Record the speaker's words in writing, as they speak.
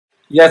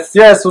Yes,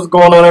 yes. What's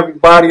going on,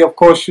 everybody? Of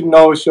course, you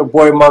know it's your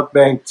boy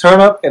Mukbang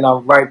Turnup, and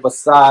I'm right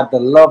beside the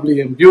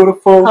lovely and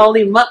beautiful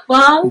Holy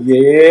Mukbang.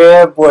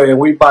 Yeah, boy, and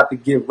we about to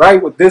get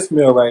right with this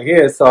meal right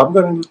here. So I'm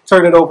going to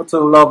turn it over to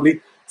the lovely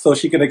so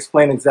she can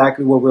explain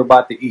exactly what we're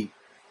about to eat.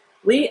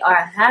 We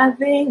are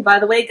having, by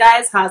the way,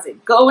 guys, how's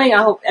it going?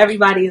 I hope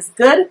everybody is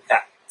good.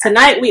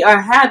 Tonight we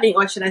are having,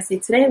 or should I say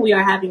today, we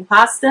are having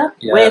pasta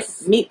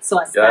with meat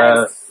sauce,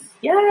 guys.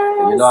 Yes. You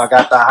know I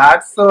got the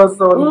hot sauce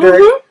on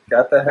deck.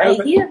 Got the right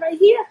here.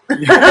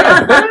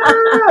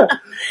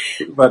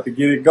 About to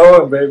get it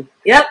going, baby.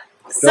 Yep.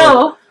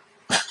 So,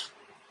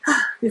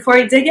 before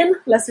we dig in,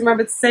 let's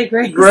remember to say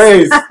grace.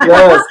 Grace,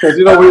 yes, because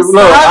you know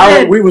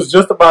we was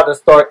just about to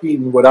start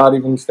eating without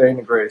even saying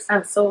the grace.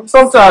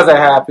 Sometimes that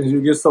happens.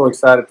 You get so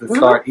excited to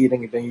start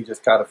eating, and then you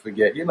just kind of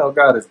forget. You know,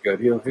 God is good.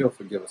 He'll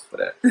forgive us for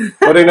that.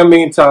 But in the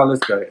meantime,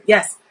 let's go ahead.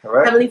 Yes. All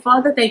right. Heavenly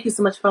Father, thank you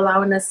so much for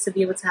allowing us to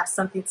be able to have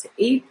something to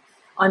eat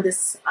on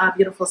this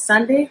beautiful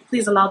Sunday.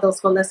 Please allow those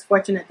who are less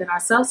fortunate than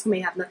ourselves, who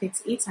may have nothing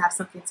to eat, to have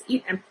something to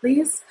eat, and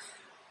please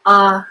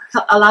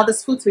allow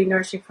this food to be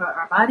nourishing for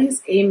our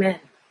bodies. Amen.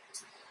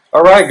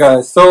 All right,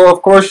 guys. So,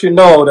 of course, you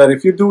know that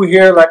if you do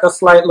hear like a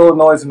slight little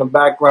noise in the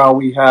background,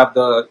 we have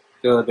the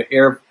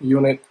air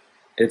unit.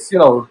 It's, you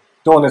know,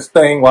 doing its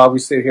thing while we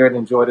sit here and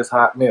enjoy this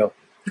hot meal.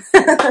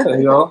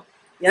 You know?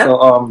 Yep.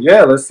 So,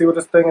 yeah, let's see what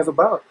this thing is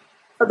about.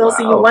 For those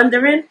of you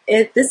wondering,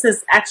 this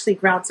is actually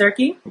ground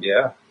turkey.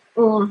 Yeah.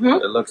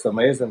 It looks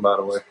amazing, by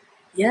the way.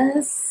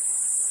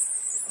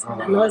 Yes.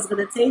 I know it's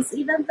going to taste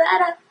even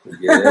better.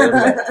 Yeah,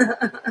 man.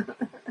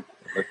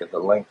 Look at the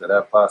length of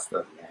that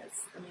pasta.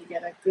 Yes. Let me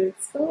get a good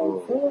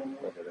spoonful.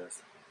 Look at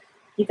this.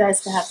 You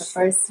guys can have the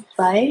first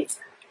bite.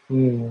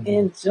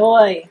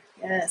 Enjoy.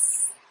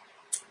 Yes.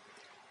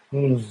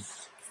 I'm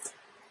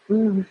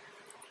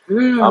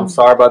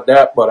sorry about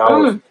that, but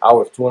I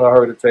was too in a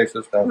hurry to taste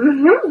this thing.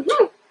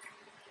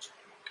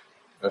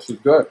 This is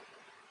good.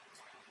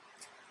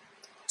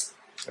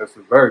 This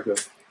is very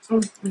good.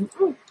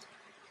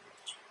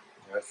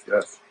 Yes,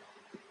 yes.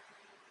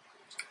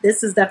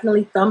 This is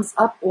definitely thumbs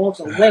up all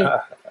the way.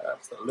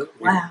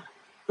 Absolutely. Wow.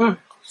 Wow.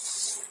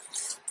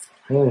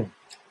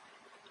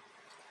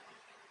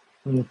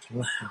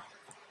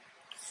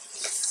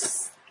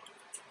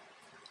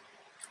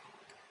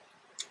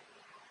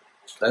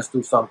 Let's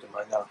do something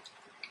right now.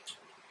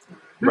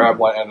 Grab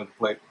one end of the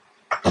plate.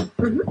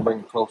 Bring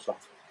it closer.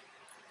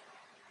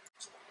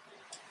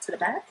 To the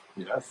back?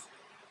 Yes.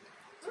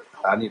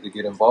 I need to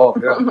get involved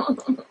here. I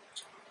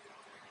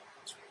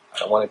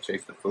don't want to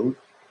chase the food.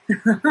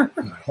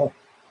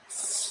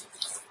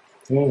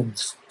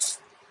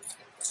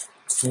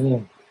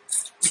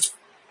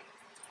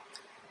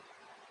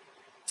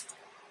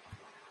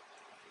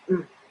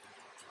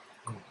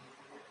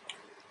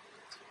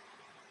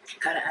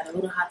 Gotta add a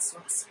little hot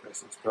sauce.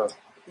 This is good.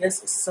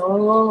 This is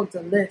so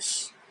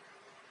delish.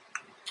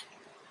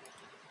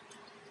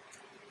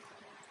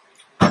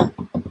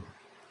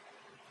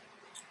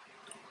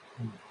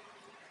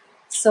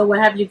 So what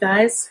have you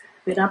guys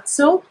been up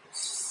to?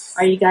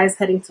 Are you guys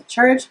heading to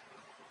church?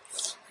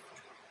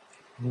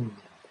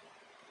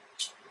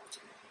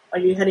 Are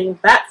you heading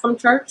back from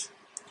church?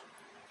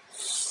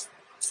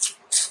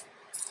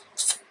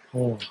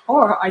 Or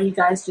are you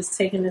guys just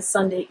taking this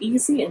Sunday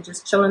easy and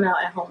just chilling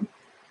out at home?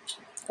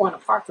 Or in a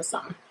park or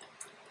something?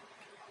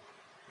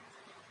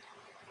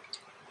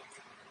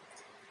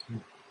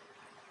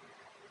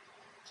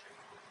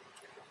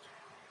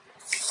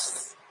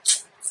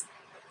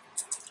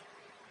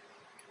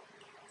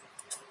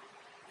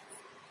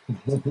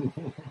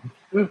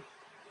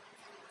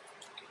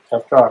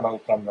 Let's try another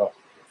time though.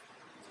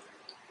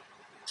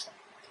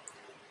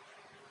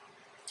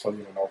 So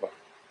you know over.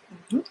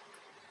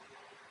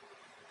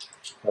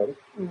 Ready?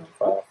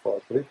 5,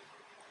 4, 3.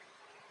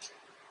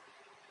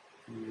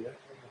 Yeah.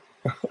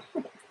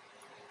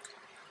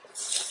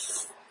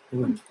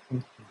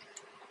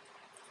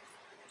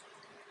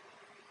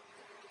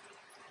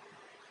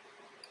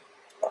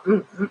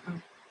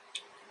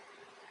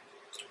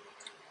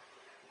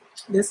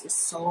 This is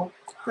so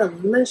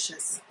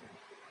delicious.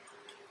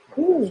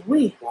 Ooh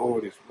wee.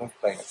 Oh, this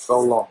thing is so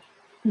long.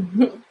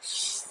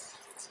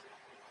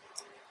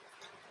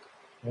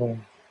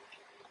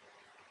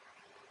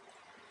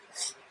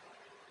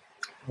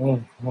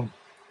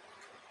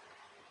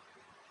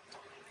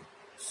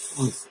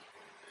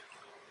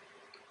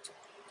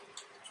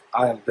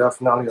 I am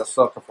definitely a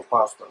sucker for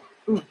pasta.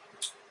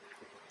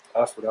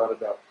 That's without a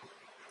doubt.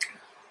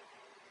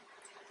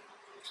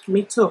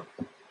 Me too.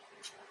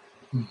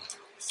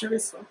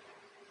 Seriously.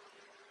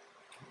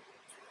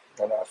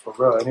 And that's for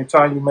real.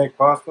 Anytime you make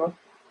pasta,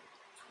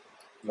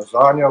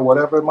 lasagna,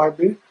 whatever it might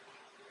be,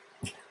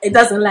 it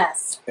doesn't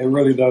last. It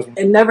really doesn't.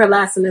 It never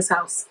lasts in this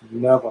house.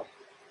 Never.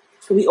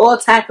 We all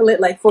tackle it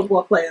like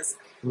football players.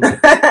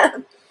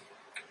 Now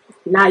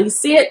you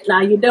see it,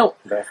 now you don't.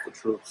 That's the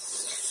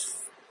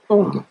truth.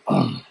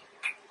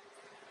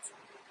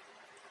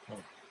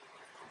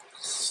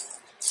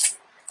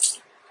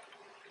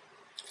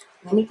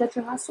 Let me get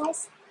your hot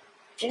sauce.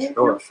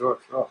 Sure.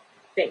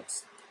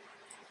 Thanks.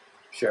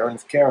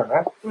 Sharon's Karen,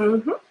 huh?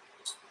 Mm-hmm.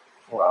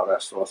 Wow,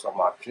 that sauce on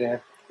my chin.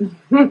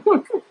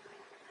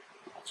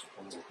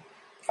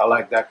 I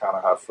like that kind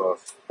of hot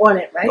sauce. On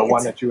it, right? The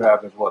one that you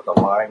have is what, the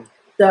lime?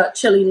 The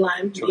chili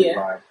lime. Chili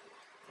lime.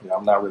 Yeah,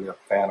 I'm not really a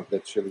fan of the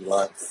chili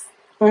lime.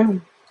 Mm-hmm.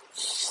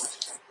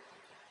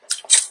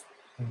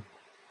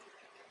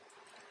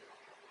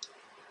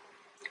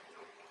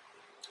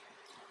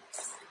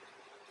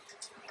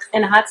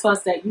 And the hot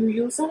sauce that you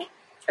using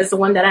is the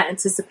one that I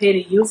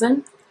anticipated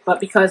using, but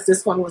because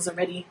this one was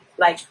already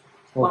like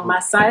on my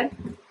side,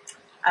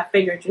 I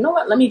figured, you know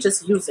what, let me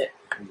just use it.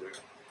 Yeah.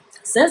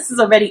 Since it's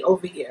already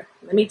over here,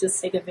 let me just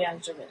take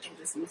advantage of it and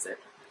just use it.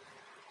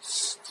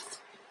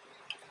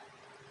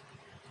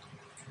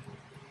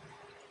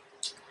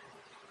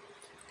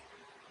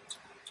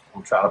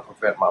 I'm trying to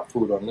prevent my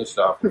food on this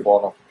side from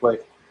falling off the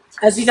plate.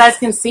 As you guys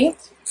can see,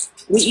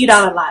 we eat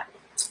out a lot.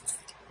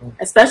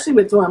 Especially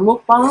with doing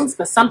mukbangs,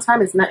 but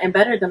sometimes it's nothing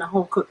better than a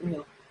home cooked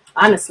meal.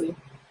 Honestly.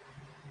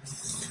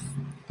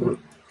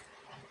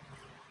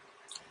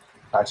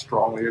 I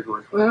strongly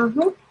agree.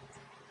 Mm-hmm.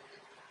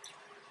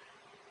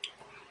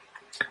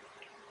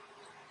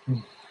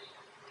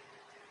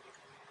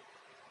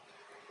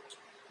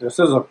 This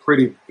is a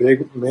pretty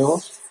big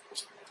meal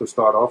to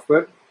start off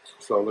with,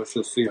 so let's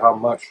just see how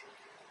much.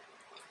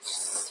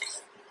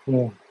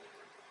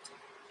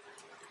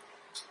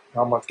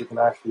 How much we can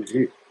actually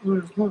eat.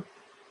 Mm-hmm.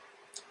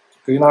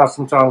 You know how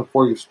sometimes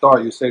before you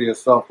start, you say to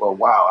yourself, well,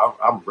 wow,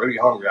 I'm really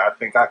hungry. I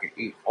think I can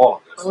eat all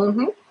of this.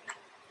 Mm-hmm.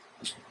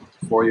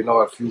 Before you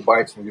know a few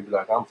bites and you'll be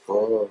like, I'm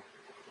full.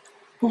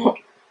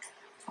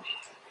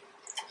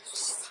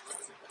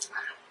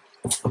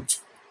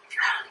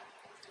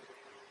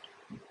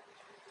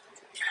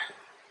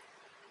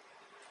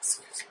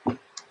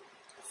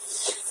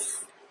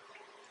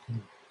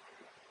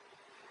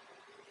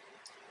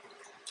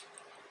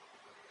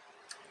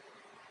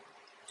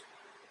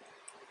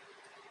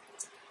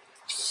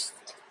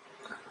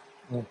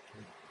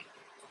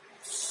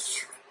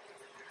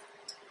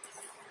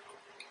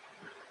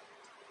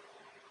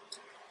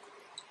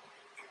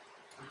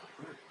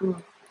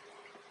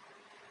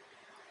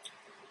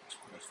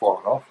 It's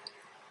falling off.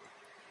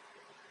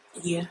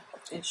 Yeah,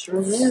 it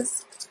sure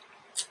is.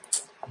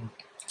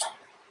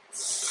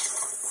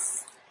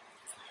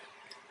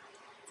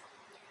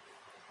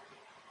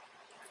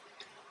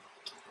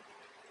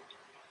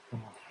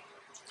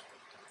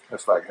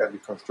 It's like heavy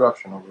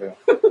construction over there.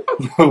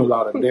 A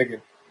lot of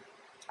digging.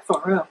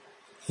 For real.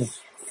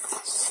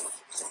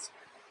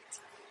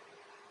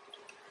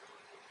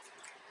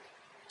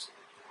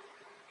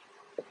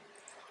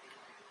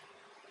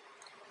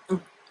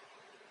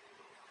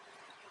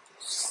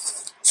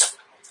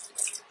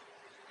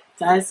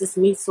 Guys, this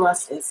meat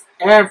sauce is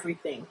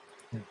everything.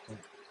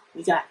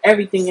 We got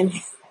everything in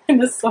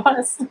the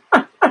sauce.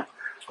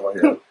 Oh,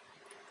 yeah.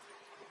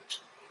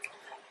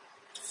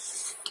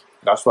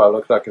 That's why it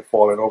looks like it's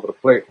falling over the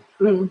plate.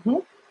 Mm-hmm.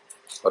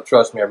 But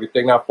trust me,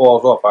 everything that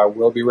falls off, I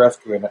will be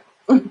rescuing it.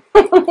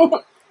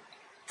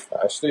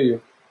 I see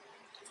you.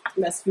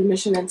 Rescue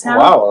mission in town.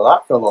 Wow, a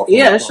lot fell off.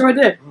 Yeah, it sure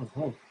did.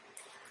 Mm-hmm.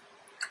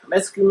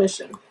 Rescue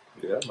mission.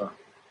 Yeah, man.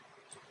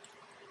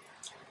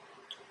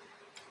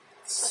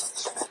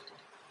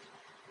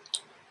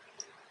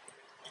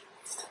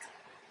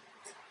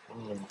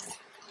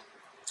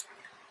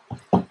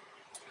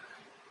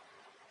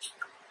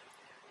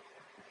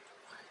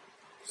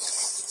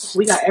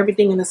 We got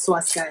everything in the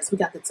sauce, guys. We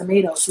got the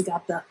tomatoes. We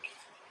got the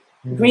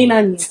green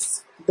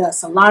onions, the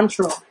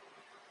cilantro,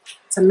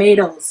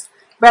 tomatoes,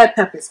 red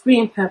peppers,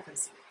 green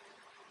peppers,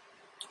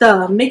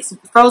 the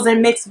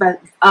frozen mixed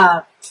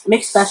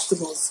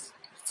vegetables.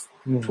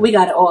 We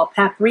got it all.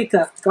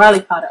 Paprika,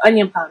 garlic powder,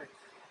 onion powder,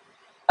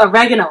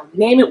 oregano.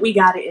 Name it, we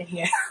got it in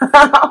here.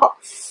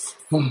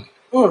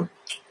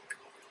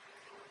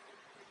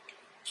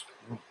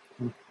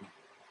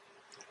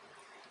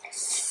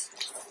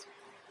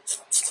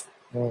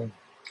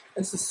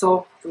 This is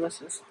so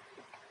delicious.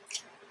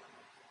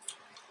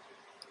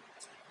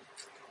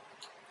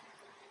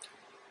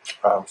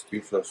 I'm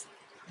speechless.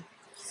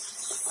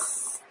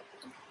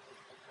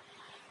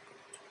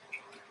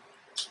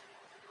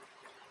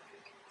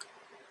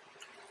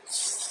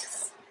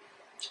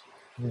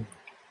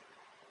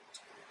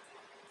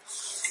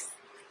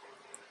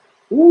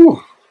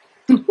 Ooh.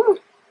 You're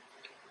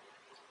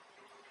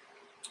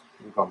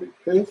gonna be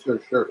pissed. Your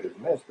shirt is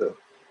messed up.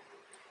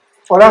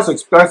 Oh, that's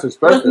expensive,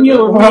 That's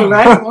new,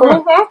 right?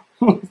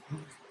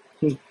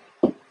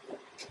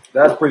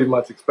 That's pretty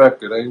much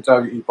expected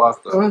anytime you eat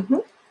pasta.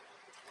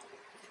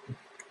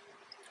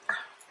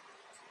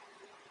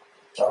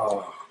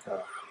 Oh,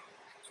 God.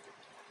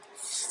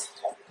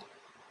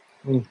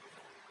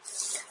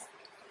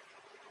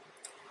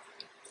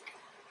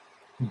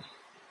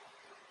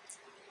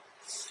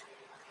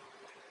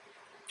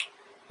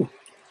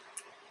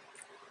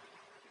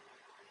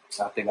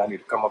 I think I need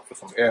to come up with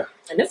some air.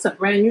 And it's a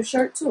brand new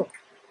shirt, too.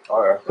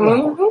 All right.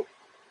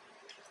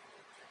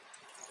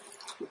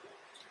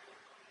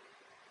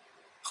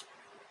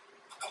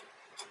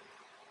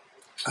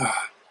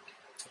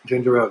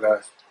 Ginger ale,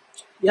 guys.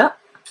 Yep.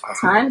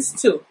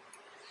 ×2.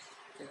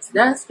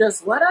 That's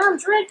just what I'm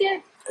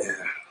drinking.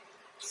 Yeah.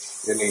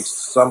 You need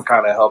some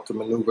kind of help to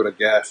maneuver the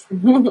gas.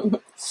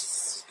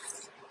 This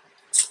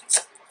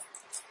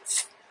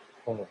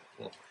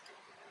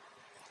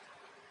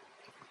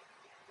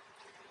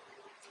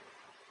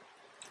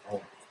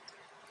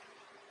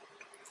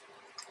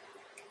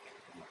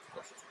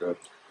is good.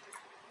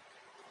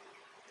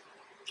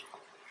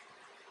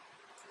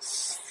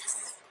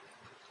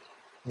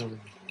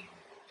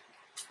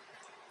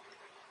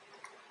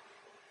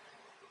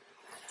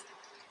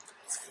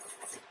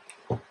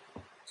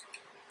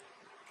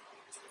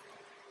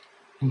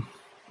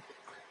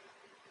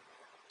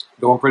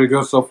 Doing pretty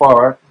good so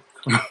far, right?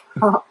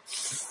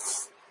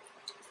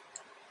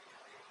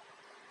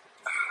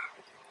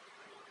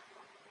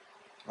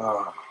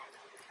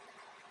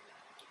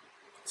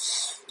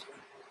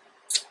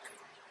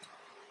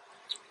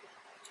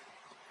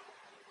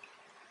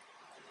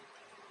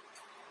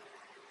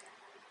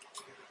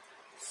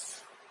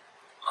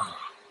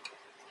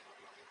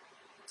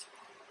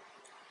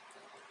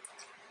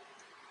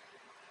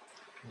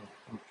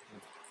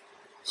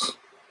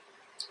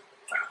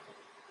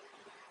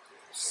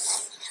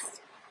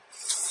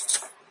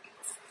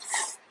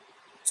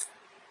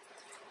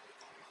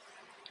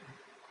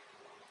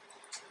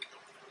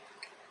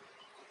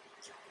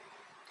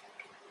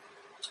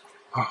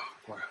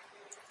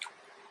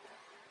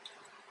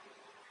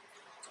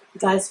 You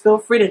guys feel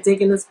free to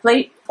dig in this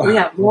plate. We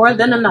have more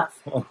than enough.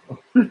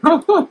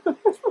 How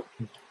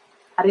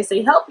they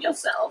say, help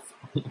yourself.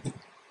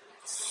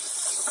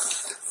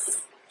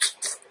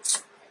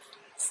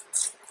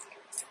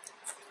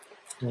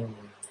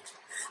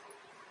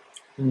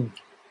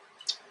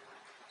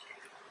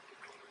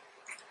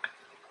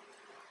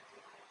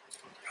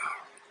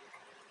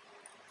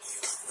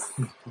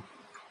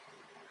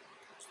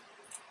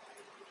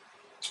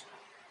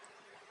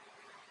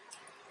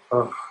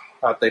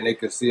 I think they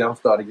can see I'm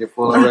starting to get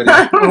full already.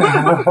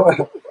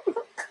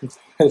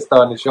 It's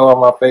starting to show on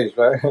my face,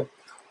 right?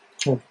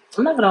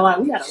 I'm not gonna lie,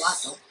 we had a lot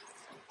though.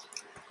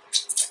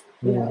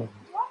 We had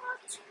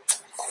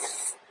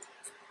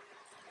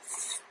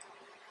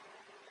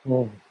a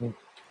lot.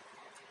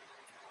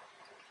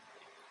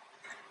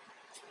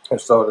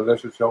 It's so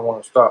delicious, you don't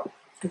want to stop.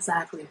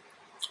 Exactly.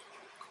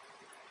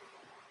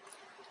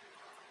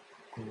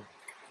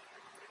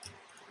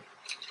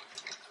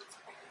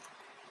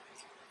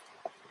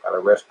 Gotta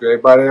rescue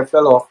everybody that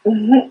fell off.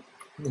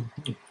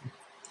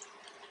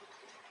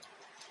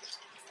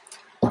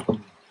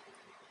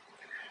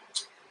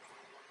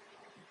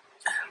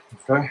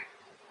 Okay.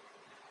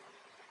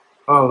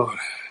 Oh Lord.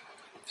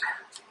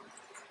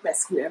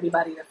 Rescue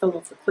everybody that fell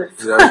off the cliff.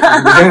 Yeah.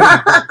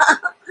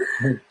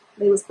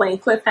 They was playing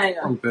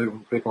cliffhanger. I'm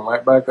picking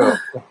right back up.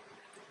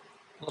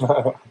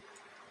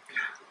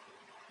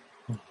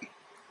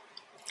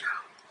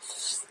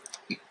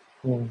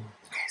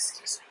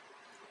 Excuse me.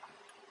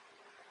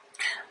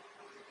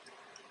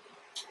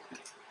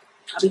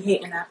 I'll be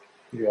hating that.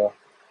 Yeah.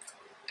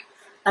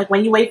 Like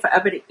when you wait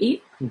forever to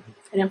eat, and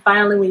then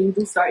finally when you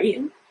do start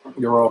eating,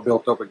 you're all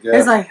built up again.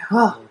 it's like,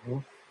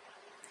 oh.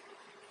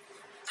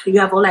 You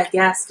have all that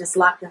gas just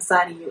locked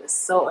inside of you. It's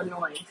so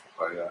annoying.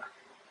 Oh, yeah.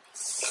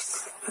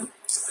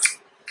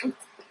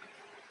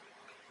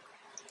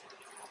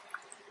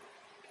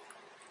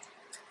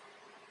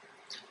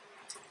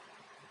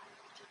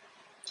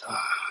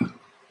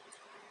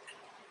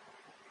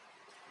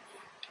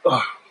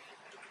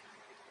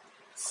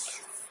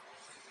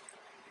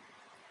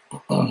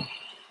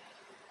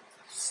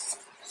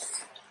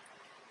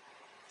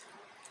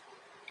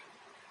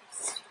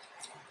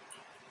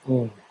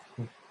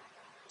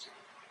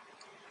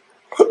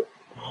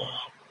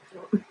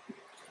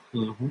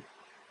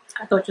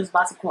 I thought you was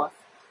about to cough.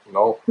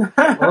 No.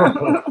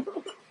 I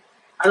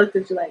looked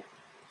at you like,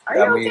 are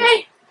you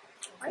okay?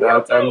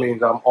 That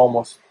means I'm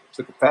almost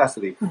to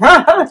capacity.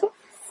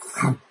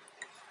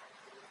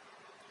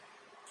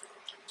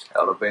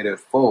 Elevator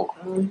is full.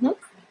 You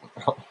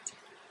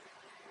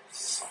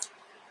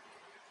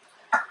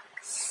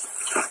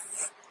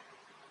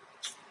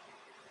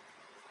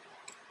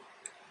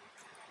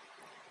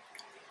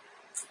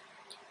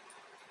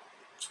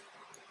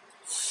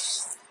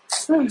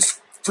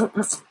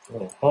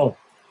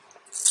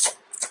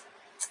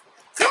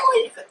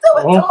can do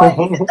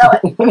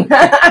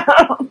it.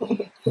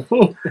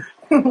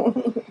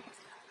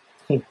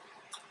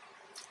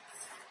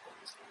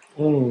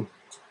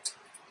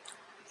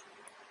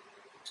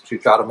 She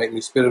tried to make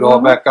me spit it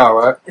all back out,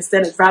 right?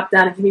 Instead of drop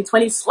down and give me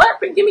 20,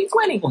 slurp and give me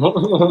 20.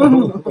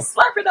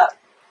 Slurp it up.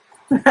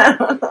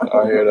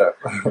 I hear that.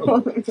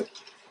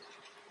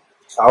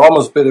 I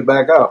almost spit it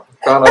back out.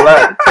 Trying to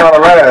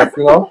laugh,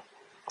 you know?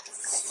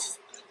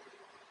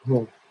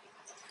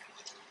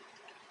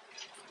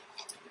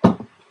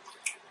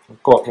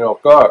 Caught me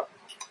off guard.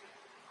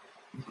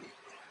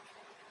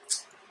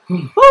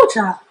 Oh,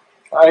 child.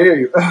 I hear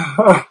you.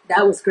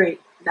 That was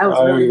great. That was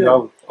really good. That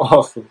was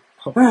awesome.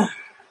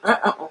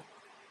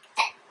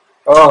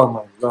 Oh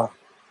my God.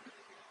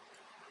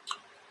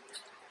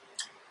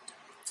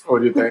 What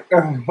do you think?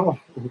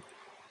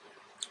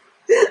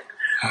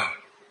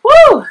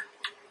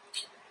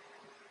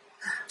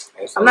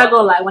 I'm not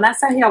gonna lie. When I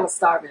sat here, I was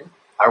starving.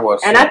 I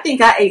was, and I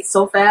think I ate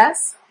so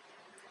fast.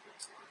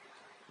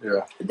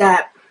 Yeah.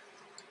 That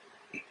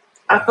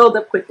I filled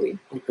up quickly.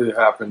 It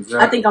happens. Yeah.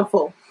 I think I'm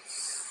full.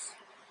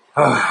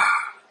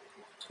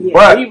 Yeah,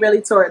 but we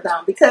really tore it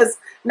down because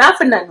not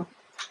for nothing.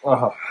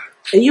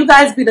 And you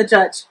guys be the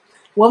judge.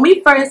 When we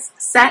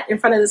first sat in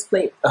front of this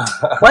plate,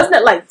 wasn't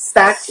it like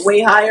stacked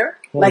way higher?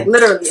 Like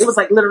literally, it was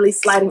like literally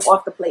sliding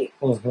off the plate.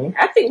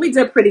 I think we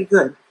did pretty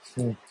good.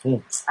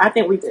 I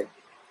think we did.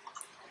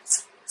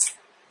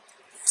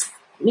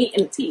 Meat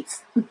and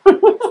teeth.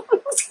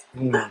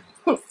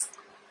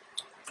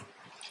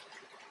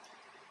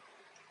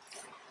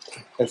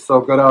 It's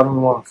so good I don't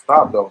even want to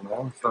stop though,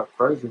 man. It's not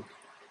crazy.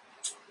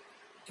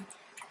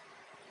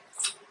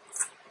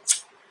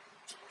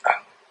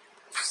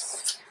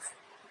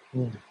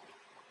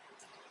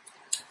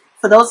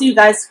 For those of you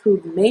guys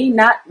who may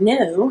not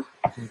know,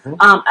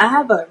 I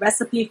have a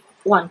recipe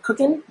on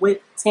cooking with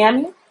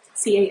Tammy,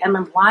 Tammy,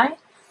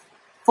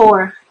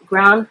 for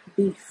ground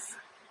beef.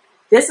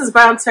 This is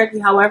ground turkey,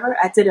 however,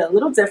 I did it a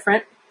little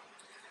different.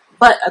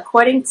 But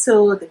according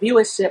to the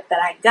viewership that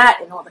I got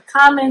and all the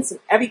comments and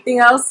everything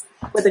else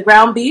with the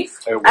ground beef,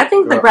 I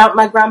think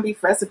my ground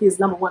beef recipe is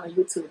 #1 on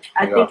YouTube.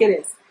 I think it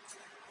is.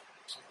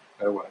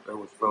 It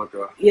was really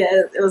good.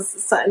 Yeah, it was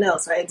something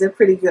else, right? It did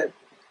pretty good.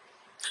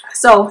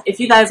 So if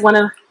you guys want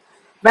a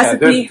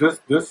recipe,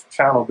 this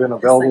channel been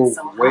available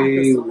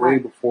way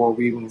before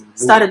we even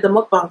started the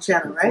Mukbang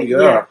channel, right?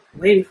 Yeah,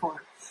 way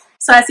before.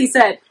 So as he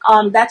said,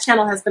 that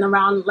channel has been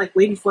around like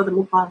way before the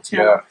Mukbang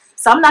channel. Yeah.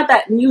 So I'm not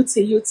that new to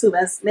YouTube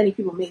as many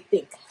people may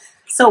think.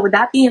 So with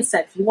that being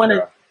said, if you want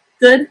a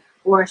good,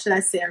 or should I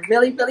say a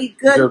really, really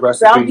good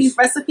ground beef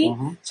recipe,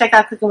 check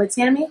out Cooking with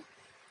Tammy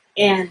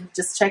and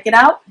just check it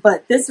out.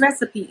 But this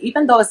recipe,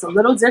 even though it's a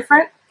little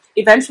different,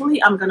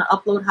 eventually I'm going to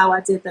upload how I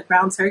did the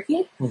ground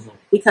turkey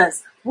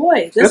because,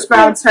 boy, this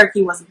ground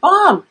turkey was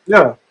bomb.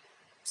 Yeah.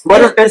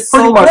 But it's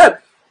pretty much good.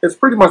 It's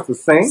pretty much the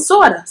same.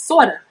 Sorta.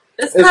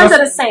 It's kind of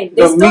the same.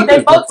 They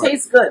both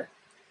taste good.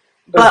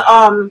 But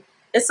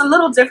it's a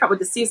little different with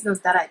the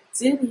seasonings that I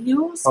did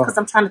use because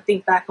I'm trying to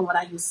think back on what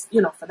I used,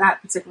 for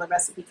that particular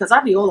recipe because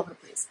I'll be all over the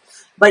place.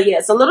 But yeah,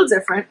 it's a little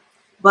different.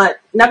 But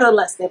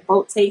nevertheless, they're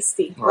both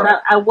tasty. Right.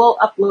 But I will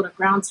upload a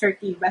ground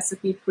turkey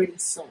recipe pretty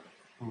soon.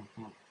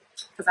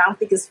 Because I don't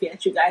think it's fair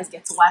that you guys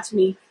get to watch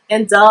me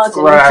indulge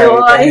and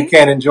enjoy. And you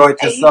can't enjoy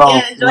it yourself. You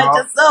can't enjoy it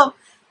yourself.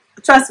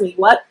 Trust me,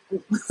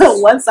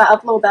 once I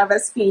upload that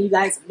recipe and you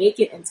guys make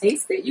it and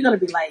taste it, you're going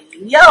to be like,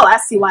 yo, I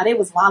see why they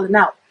was wilding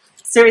out.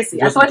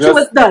 Seriously, I thought you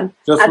was done.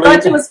 I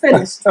thought you was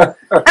finished. I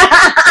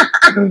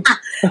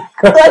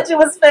thought you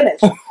was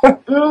finished.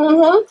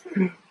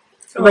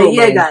 But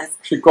yeah, guys.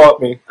 She caught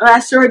me. I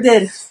sure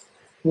did.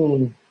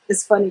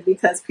 It's funny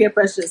because peer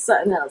pressure is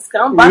something else.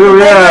 Come on.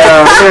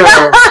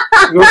 Yeah.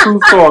 Look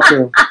who's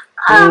talking.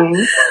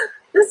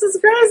 This is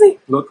crazy.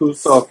 Look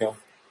who's talking.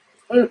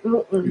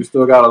 You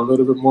still got a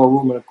little bit more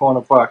room in the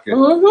corner pocket.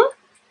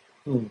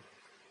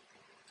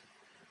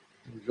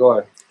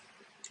 Enjoy.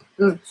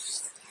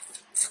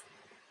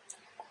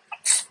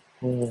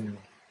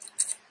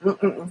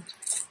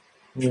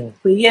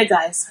 But yeah,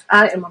 guys,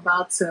 I am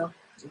about to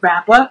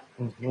wrap up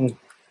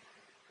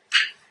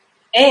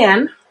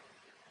and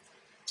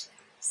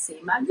say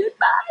my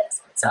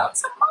goodbyes until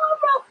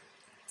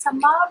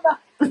tomorrow.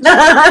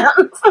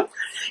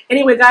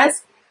 Anyway,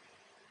 guys,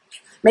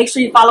 make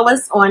sure you follow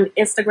us on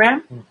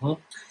Instagram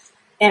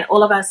and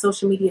all of our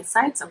social media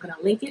sites. I'm going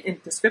to link it in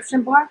the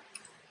description bar.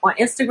 On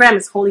Instagram,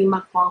 it's Holy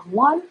Mukbang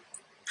 1.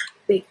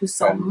 Thank you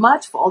so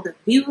much for all the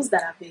views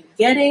that I've been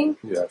getting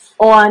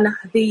on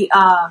the,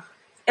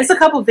 it's a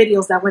couple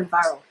videos that went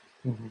viral.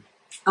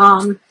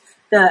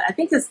 I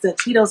think it's the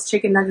Cheetos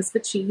chicken nuggets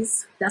with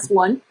cheese. That's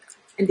one.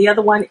 And the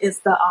other one is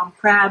the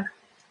crab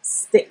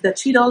stick, the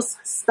Cheetos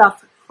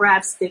stuffed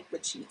crab stick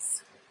with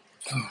cheese.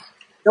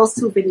 Those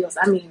two videos,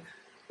 I mean,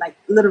 like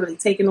literally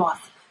taken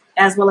off,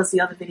 as well as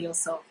the other videos.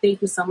 So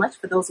thank you so much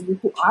for those of you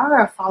who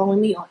are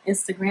following me on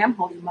Instagram,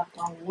 Holy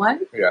Mukbang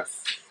 1.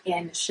 Yes.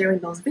 And sharing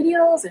those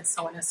videos and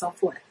so on and so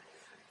forth.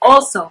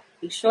 Also,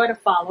 be sure to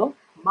follow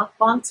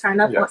Mukbang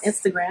Turnup on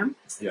Instagram.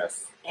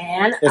 Yes.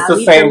 And it's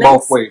the same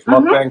both ways.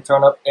 Mukbang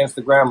Turnup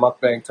Instagram,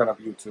 Mukbang Turnup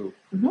YouTube.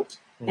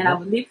 And I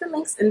will leave the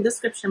links in the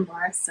description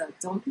bar, so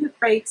don't be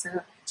afraid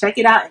to check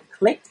it out and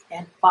click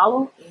and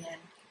follow and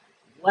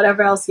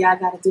whatever else y'all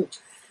got to do.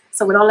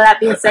 So with all of that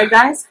being said,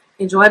 guys,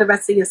 enjoy the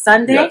rest of your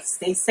Sunday.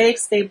 Stay safe,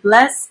 stay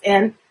blessed,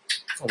 and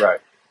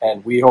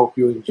and we hope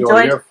you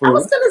enjoy your food. I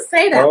was gonna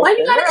say that. Why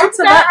you gotta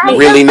interrupt me?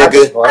 Really,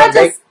 nigga? I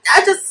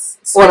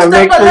just switched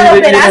up a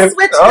little bit. I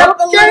switched up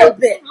a little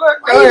bit.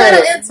 Why you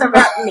gotta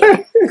interrupt me?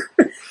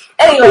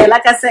 Anyway,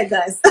 like I said,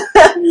 guys,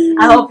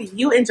 I hope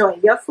you enjoy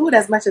your food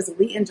as much as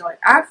we enjoy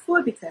our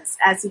food because,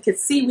 as you can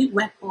see, we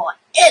went all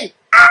in.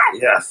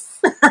 Yes.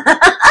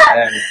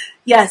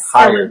 Yes.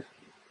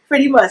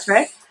 Pretty much,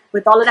 right?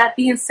 With all of that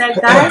being said,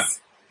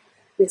 guys,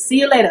 we'll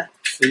see you later.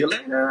 See you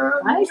later.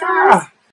 Bye, guys.